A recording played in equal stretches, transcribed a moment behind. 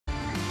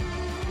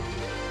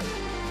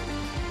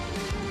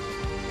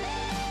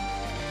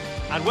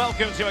And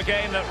welcome to a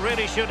game that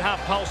really should have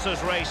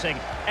pulses racing.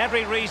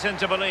 Every reason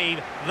to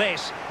believe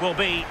this will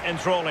be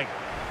enthralling.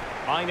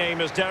 My name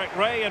is Derek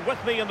Ray, and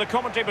with me in the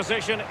commentary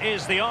position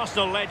is the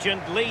Arsenal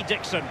legend Lee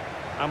Dixon.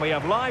 And we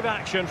have live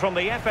action from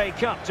the FA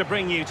Cup to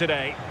bring you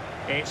today.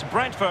 It's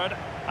Brentford,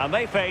 and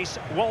they face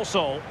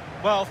Walsall.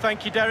 Well,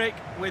 thank you, Derek.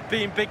 With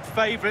being big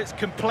favourites,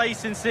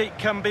 complacency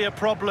can be a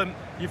problem.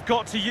 You've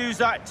got to use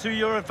that to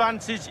your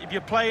advantage if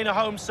you're playing a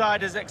home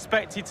side as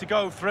expected to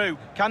go through.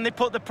 Can they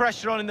put the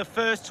pressure on in the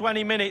first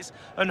 20 minutes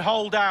and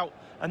hold out,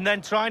 and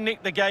then try and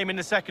nick the game in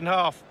the second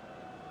half?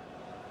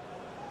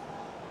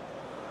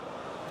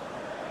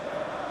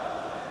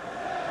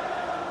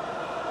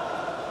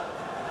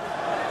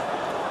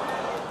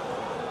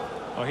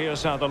 Well,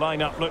 here's how the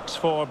lineup looks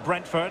for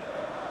Brentford.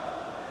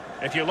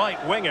 If you like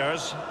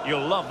wingers,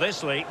 you'll love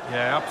this, Lee.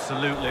 Yeah,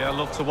 absolutely. I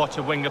love to watch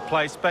a winger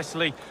play,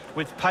 especially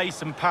with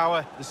pace and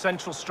power. The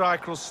central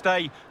striker will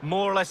stay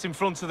more or less in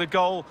front of the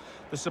goal.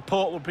 The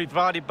support will be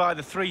provided by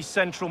the three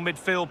central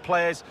midfield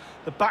players.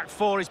 The back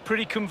four is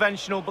pretty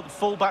conventional, but the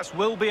fullbacks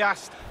will be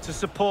asked to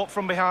support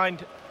from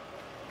behind.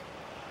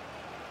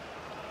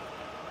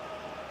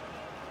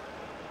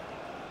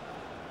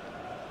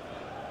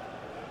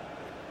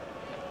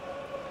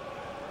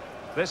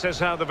 This is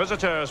how the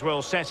visitors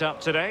will set up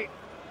today.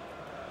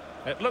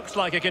 It looks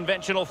like a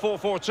conventional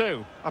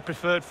 4-4-2. A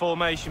preferred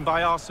formation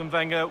by Arsene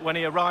Wenger when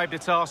he arrived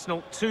at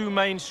Arsenal. Two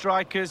main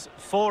strikers,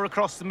 four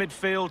across the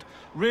midfield.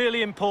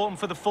 Really important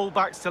for the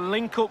fullbacks to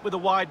link up with the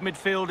wide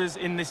midfielders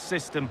in this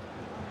system.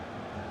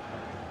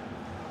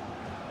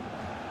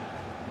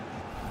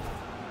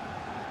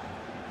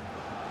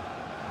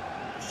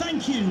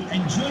 Thank you.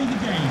 Enjoy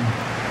the game.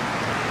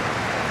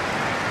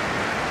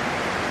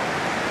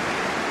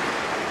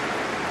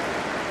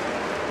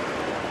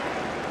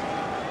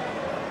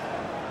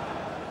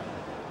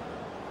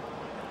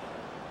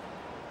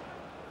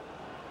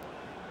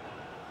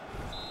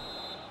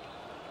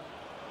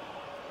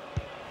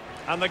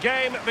 And the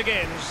game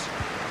begins.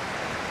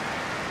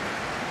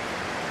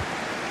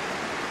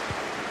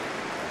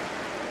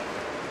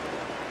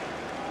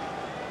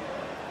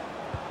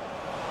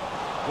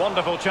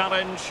 Wonderful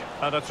challenge,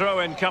 and a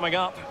throw-in coming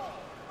up.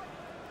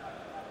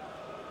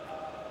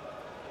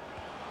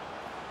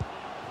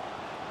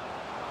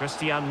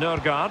 Christian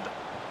Nørgaard.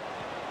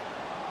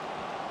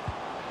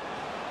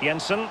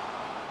 Jensen.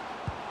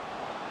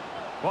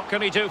 What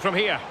can he do from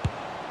here?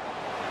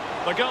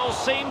 The goals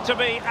seem to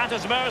be at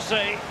his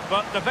mercy,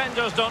 but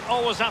defenders don't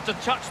always have to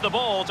touch the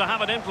ball to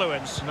have an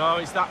influence. No,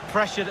 it's that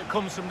pressure that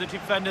comes from the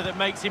defender that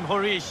makes him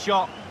hurry his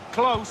shot.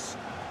 Close.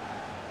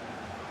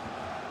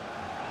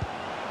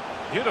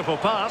 Beautiful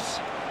pass.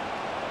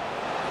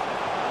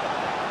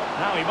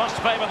 Now he must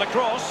favour the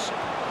cross.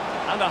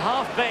 And a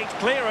half-baked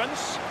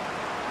clearance.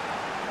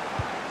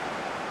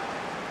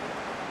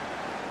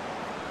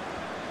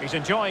 He's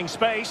enjoying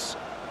space.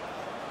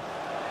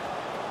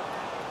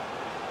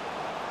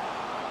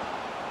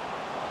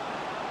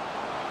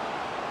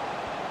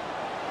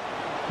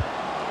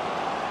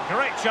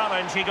 Great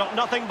challenge, he got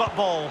nothing but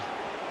ball.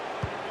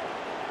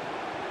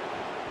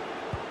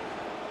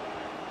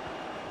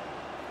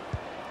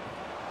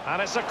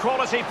 And it's a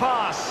quality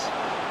pass.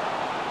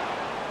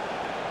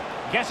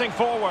 Getting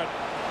forward.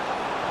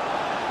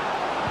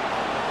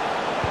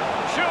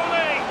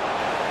 Surely,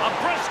 a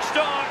brisk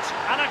start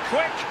and a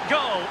quick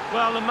goal.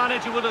 Well, the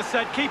manager would have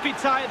said, keep it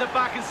tight at the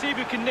back and see if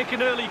we can nick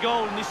an early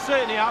goal, and they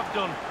certainly have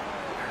done.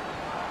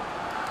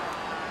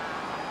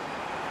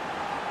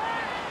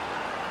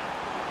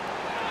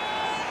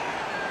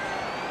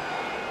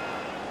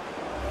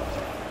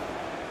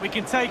 We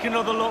can take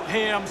another look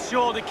here. I'm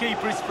sure the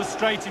keeper is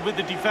frustrated with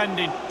the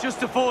defending.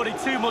 Just afforded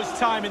too much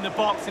time in the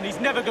box, and he's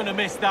never going to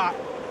miss that.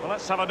 Well,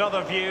 let's have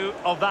another view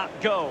of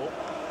that goal.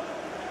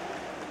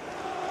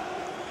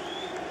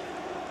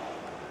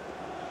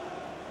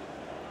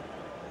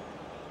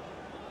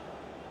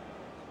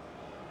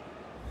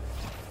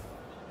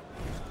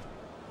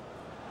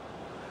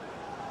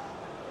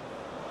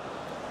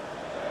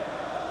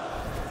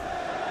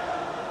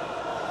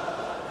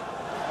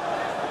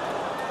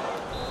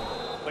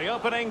 The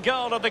opening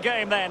goal of the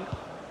game then.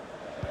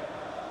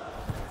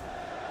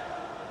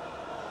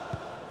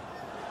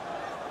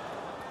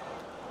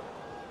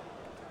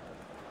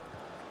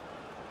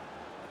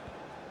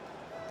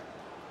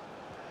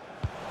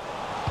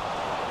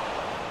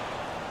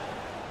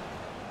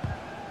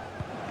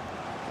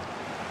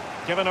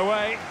 Given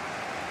away.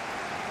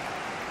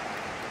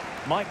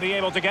 Might be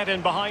able to get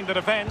in behind the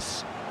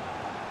defence.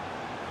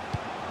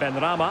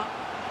 Benrahma.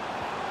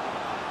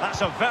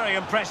 That's a very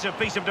impressive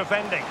piece of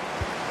defending.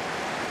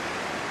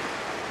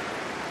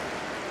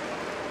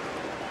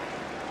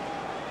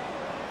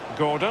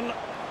 Gordon.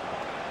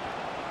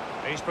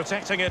 He's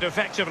protecting it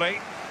effectively.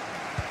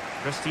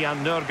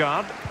 Christian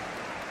Nørgaard.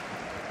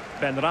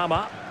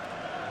 Benrahma.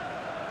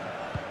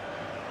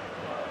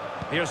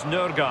 Here's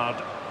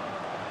Nørgaard.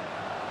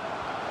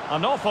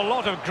 An awful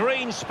lot of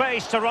green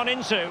space to run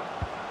into.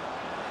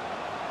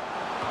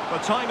 The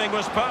timing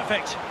was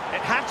perfect.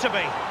 It had to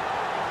be.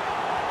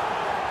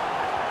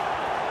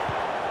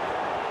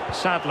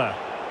 Sadler.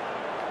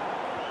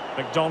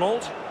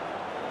 McDonald.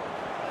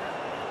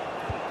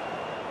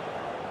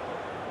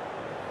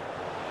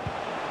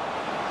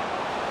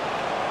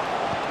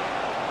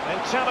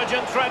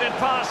 Intelligent threaded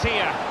pass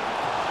here.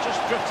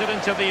 Just drifted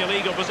into the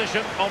illegal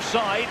position,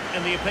 offside,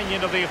 in the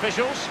opinion of the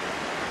officials.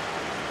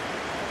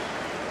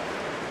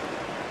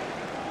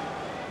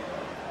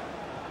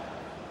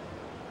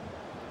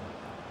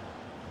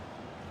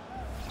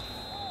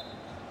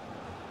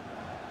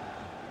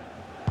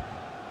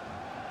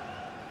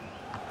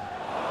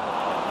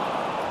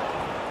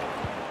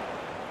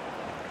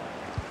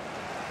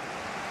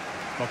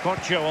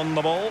 Mokotjo on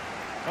the ball.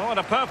 Oh, and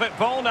a perfect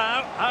ball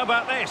now. How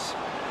about this?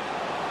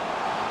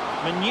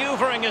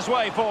 Manoeuvring his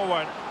way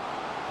forward.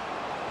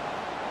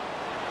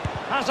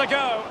 Has a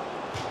go.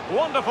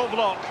 Wonderful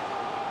block.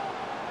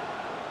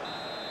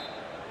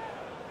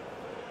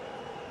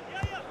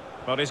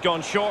 But he's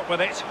gone short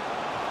with it.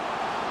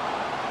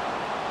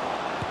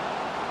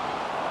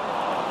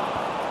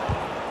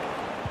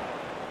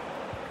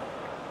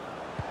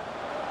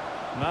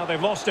 Now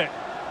they've lost it.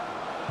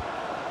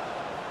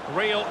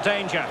 Real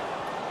danger.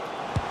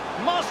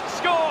 Must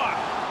score!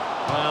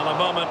 Well, a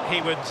moment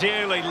he would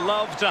dearly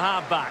love to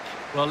have back.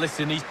 Well,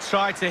 listen, he's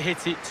tried to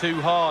hit it too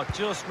hard.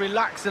 Just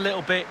relax a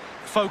little bit,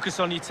 focus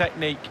on your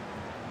technique.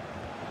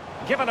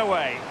 Given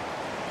away.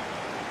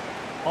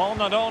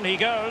 On and on he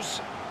goes.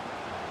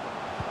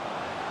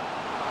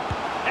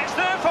 It's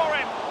there for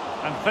him!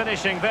 And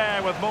finishing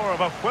there with more of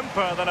a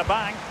whimper than a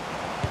bang.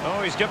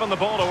 Oh, he's given the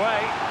ball away.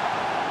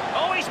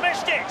 Oh, he's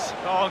missed it!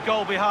 Oh,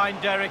 goal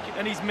behind Derek,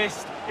 and he's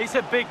missed. It's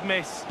a big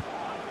miss.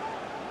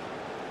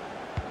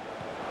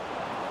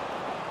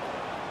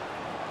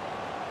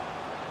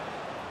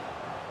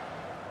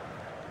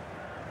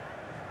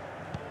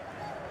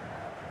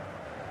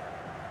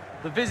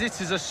 The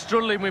visitors are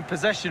struggling with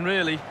possession,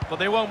 really, but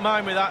they won't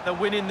mind with that. They're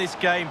winning this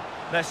game.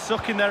 They're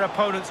sucking their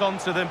opponents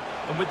onto them,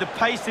 and with the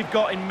pace they've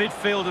got in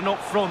midfield and up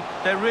front,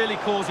 they're really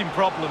causing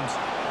problems.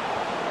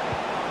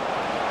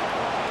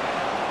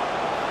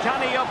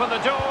 Can he open the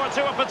door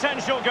to a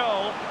potential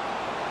goal?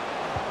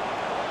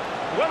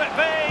 Will it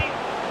be?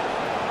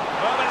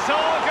 Well, it's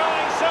all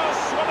going so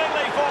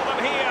swimmingly for them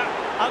here.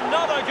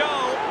 Another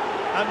goal,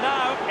 and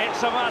now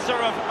it's a matter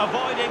of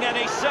avoiding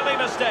any silly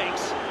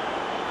mistakes.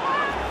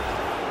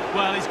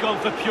 Well, he's gone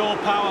for pure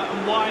power,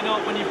 and why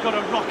not when you've got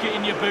a rocket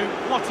in your boot?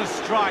 What a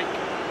strike.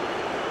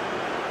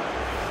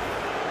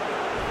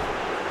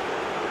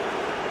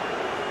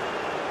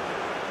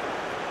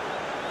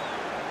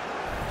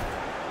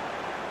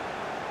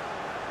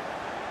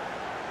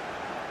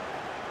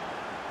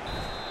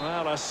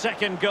 Well, a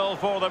second goal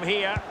for them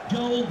here.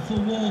 Goal for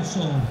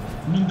Walsall,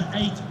 number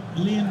 8,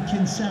 Liam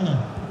Kinsella.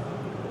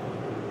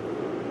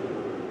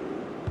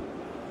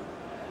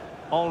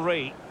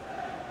 Henry.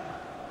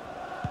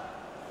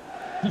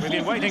 We've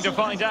been waiting to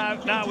find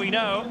out. Now we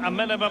know. A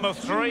minimum of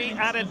 3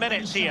 added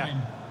minutes here.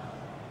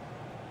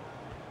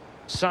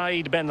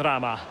 Said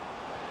Benrahma.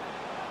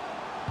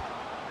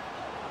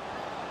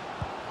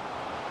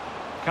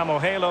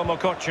 Kamohelo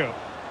Mokotjo.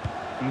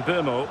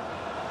 Mbumo.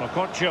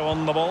 Mokotjo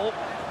on the ball.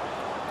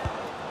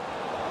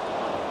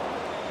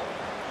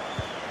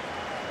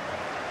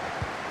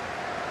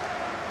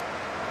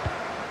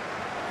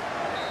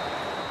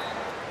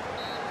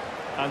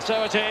 And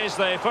so it is,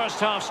 the first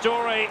half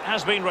story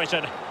has been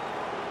written.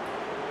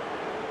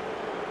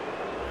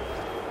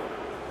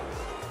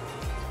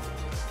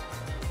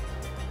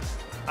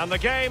 And the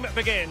game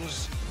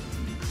begins.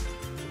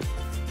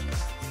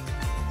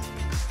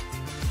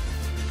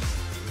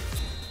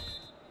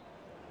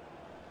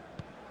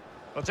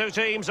 The two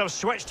teams have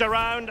switched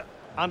around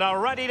and are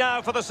ready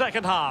now for the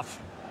second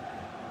half.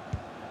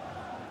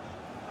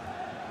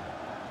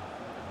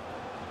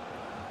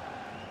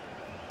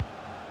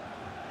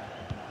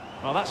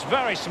 Well, that's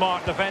very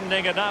smart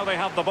defending, and now they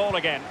have the ball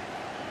again.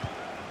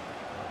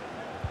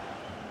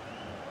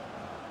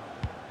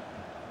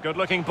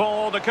 Good-looking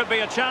ball. There could be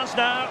a chance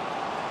now.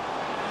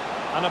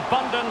 An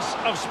abundance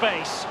of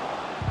space.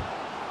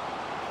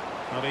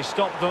 Well, he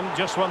stopped them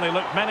just when they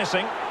looked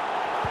menacing.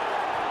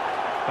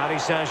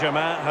 Paris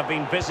Saint-Germain have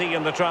been busy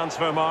in the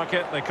transfer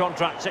market. The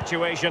contract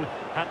situation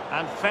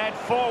and fed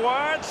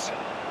forwards.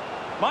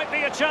 Might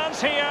be a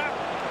chance here.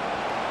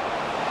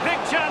 Big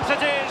chance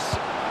it is.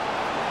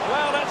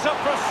 Well, it's a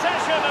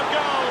procession of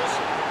goals.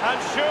 And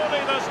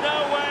surely there's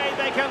no way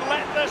they can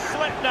let this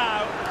slip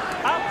now.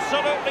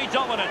 Absolutely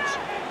dominant.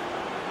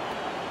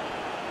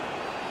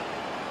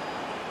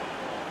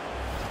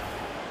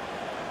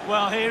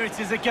 Well, here it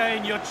is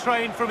again. You're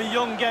trained from a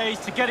young age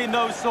to get in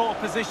those sort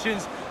of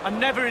positions, and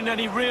never in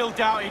any real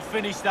doubt he'd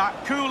finish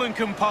that. Cool and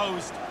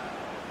composed.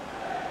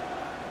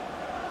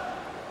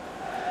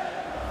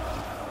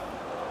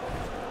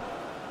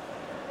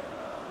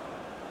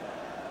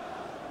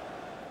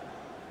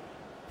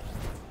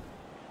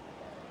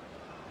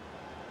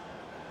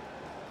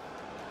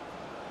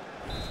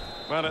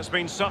 Well, it's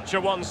been such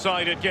a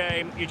one-sided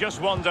game. You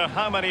just wonder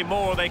how many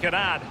more they could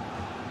add.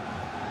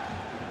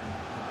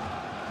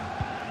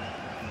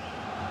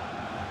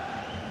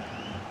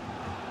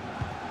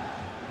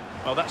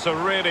 Well, that's a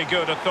really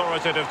good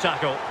authoritative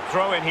tackle.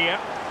 Throw in here.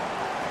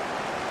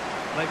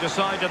 They've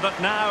decided that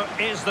now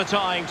is the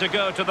time to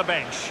go to the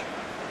bench.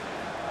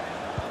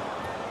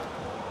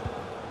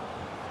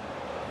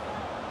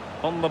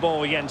 On the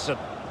ball, Jensen.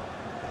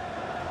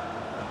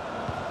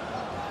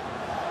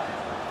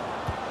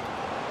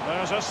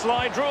 There's a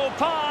slide rule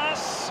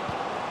pass.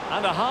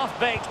 And a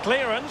half-baked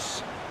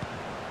clearance.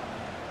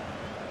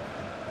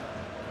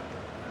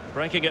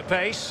 Breaking at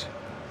pace.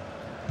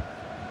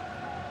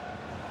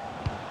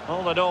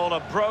 All in all, a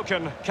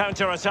broken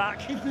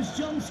counter-attack.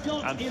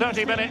 And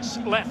 30 minutes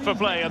left for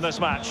play in this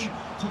match.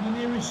 To the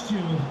nearest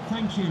steward,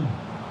 thank you.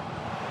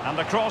 And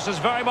the cross is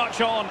very much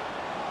on.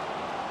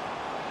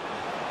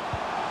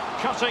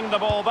 Cutting the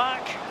ball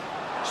back.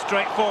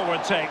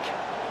 Straightforward take.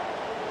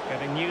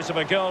 Getting news of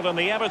a goal in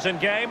the Everton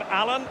game.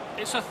 Alan.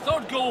 It's a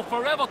third goal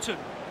for Everton.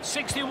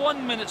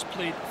 61 minutes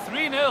played,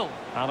 3-0.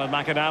 Alan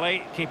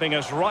McInally keeping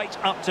us right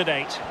up to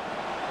date.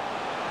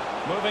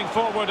 Moving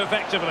forward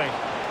effectively.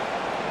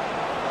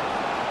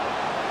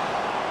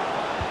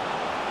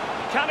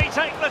 Can he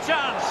take the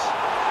chance?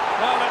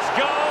 Well, it's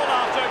goal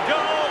after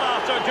goal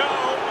after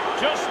goal.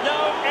 Just no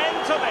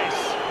end to this.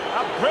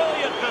 A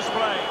brilliant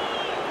display.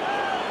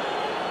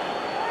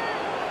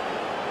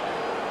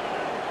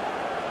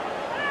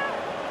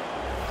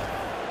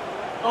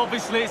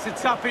 Obviously, it's a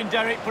tap-in,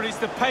 Derek, but it's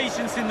the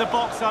patience in the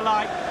box I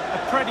like.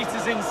 A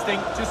predator's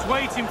instinct, just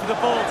waiting for the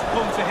ball to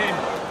come to him.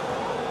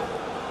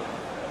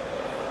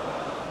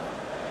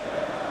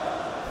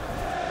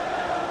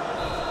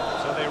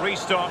 So they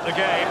restart the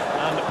game,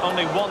 and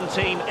only one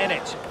team in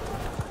it.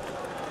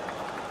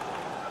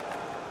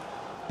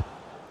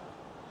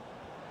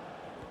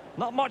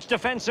 Not much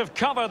defensive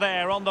cover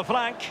there on the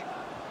flank.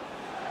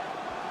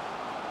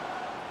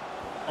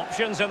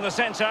 Options in the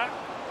centre.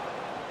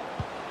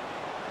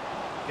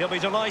 He'll be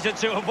delighted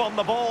to have won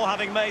the ball,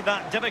 having made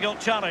that difficult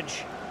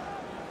challenge.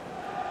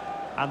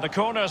 And the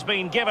corner's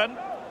been given.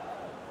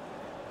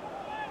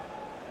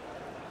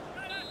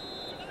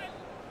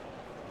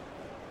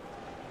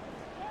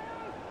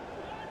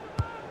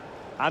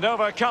 And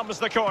over comes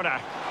the corner.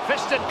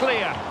 Fisted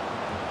clear.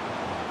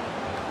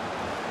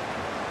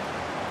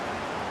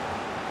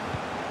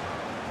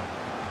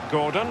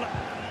 Gordon.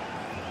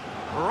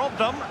 Robbed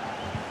them.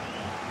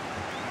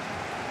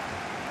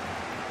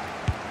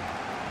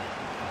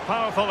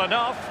 Powerful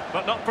enough,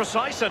 but not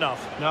precise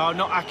enough. No,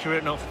 not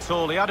accurate enough at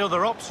all. He had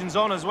other options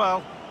on as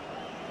well.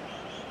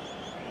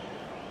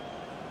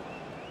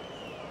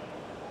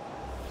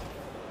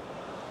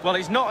 Well,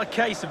 it's not a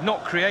case of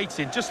not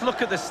creating. Just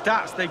look at the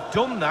stats. They've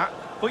done that,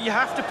 but you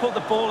have to put the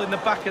ball in the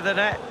back of the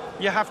net.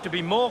 You have to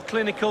be more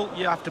clinical.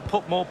 You have to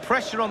put more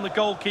pressure on the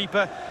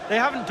goalkeeper. They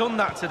haven't done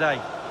that today.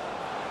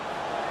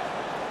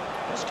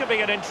 This could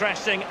be an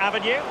interesting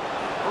avenue.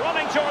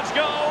 Running towards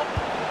goal.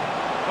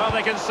 Well,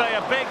 they can say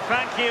a big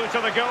thank you to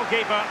the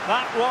goalkeeper.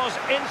 That was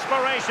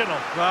inspirational.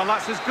 Well,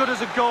 that's as good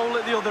as a goal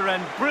at the other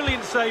end.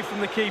 Brilliant save from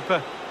the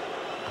keeper.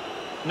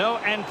 No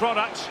end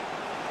product.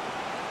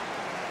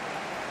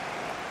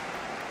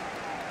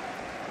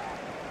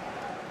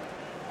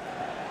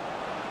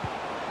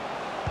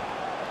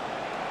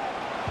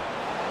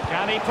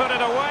 Can he put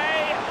it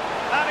away?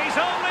 And he's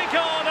only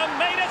gone and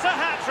made it a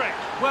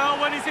hat-trick. Well,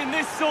 when he's in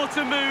this sort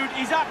of mood,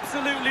 he's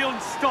absolutely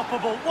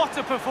unstoppable. What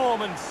a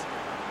performance.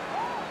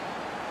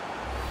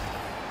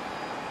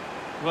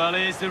 Well,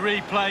 here's the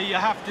replay. You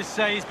have to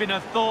say he's been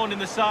a thorn in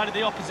the side of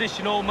the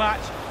opposition all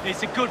match.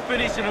 It's a good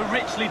finish and a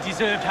richly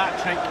deserved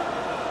hat-trick.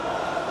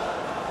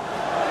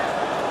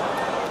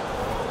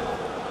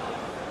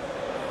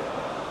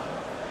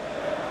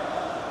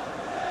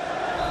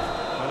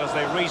 Well, as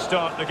they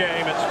restart the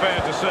game, it's fair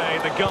to say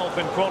the gulf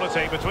in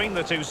quality between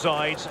the two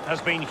sides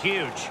has been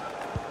huge.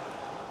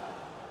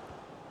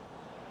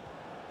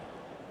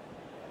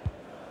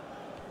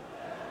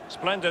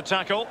 Splendid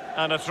tackle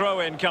and a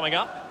throw-in coming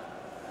up.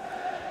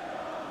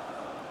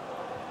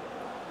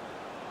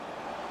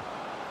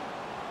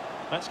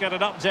 Let's get an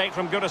update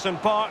from Goodison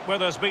Park where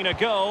there's been a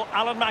goal.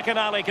 Alan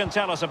McInally can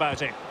tell us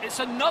about it. It's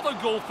another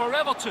goal for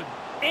Everton.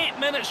 8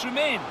 minutes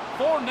remain.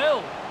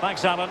 4-0.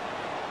 Thanks, Alan.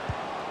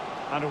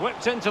 And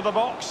whipped into the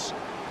box.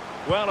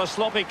 Well, a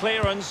sloppy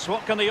clearance.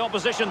 What can the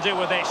opposition do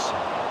with this?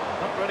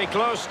 Not really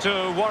close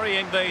to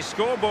worrying the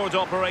scoreboard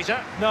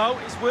operator. No,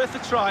 it's worth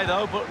a try,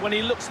 though, but when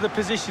he looks at the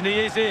position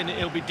he is in,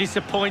 he'll be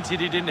disappointed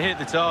he didn't hit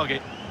the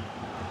target.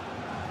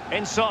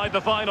 Inside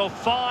the final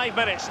 5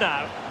 minutes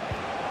now.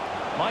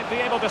 Might be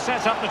able to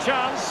set up the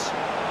chance.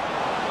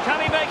 Can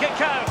he make it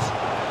count?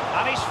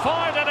 And he's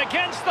fired it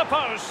against the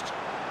post.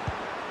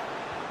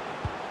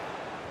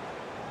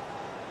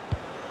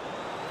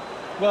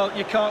 Well,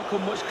 you can't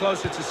come much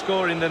closer to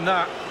scoring than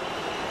that.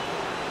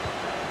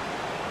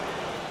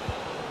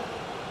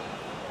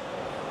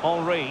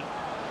 Henry.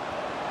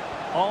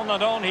 On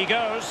and on he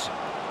goes.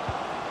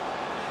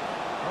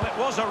 Well, it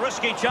was a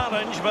risky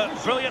challenge, but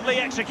brilliantly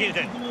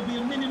executed. There will be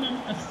a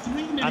minimum of 3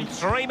 minutes. And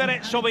 3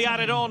 minutes will be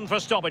added on for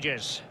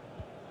stoppages.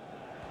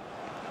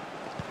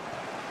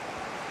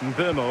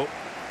 Mbeumo.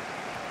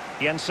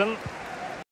 Jensen.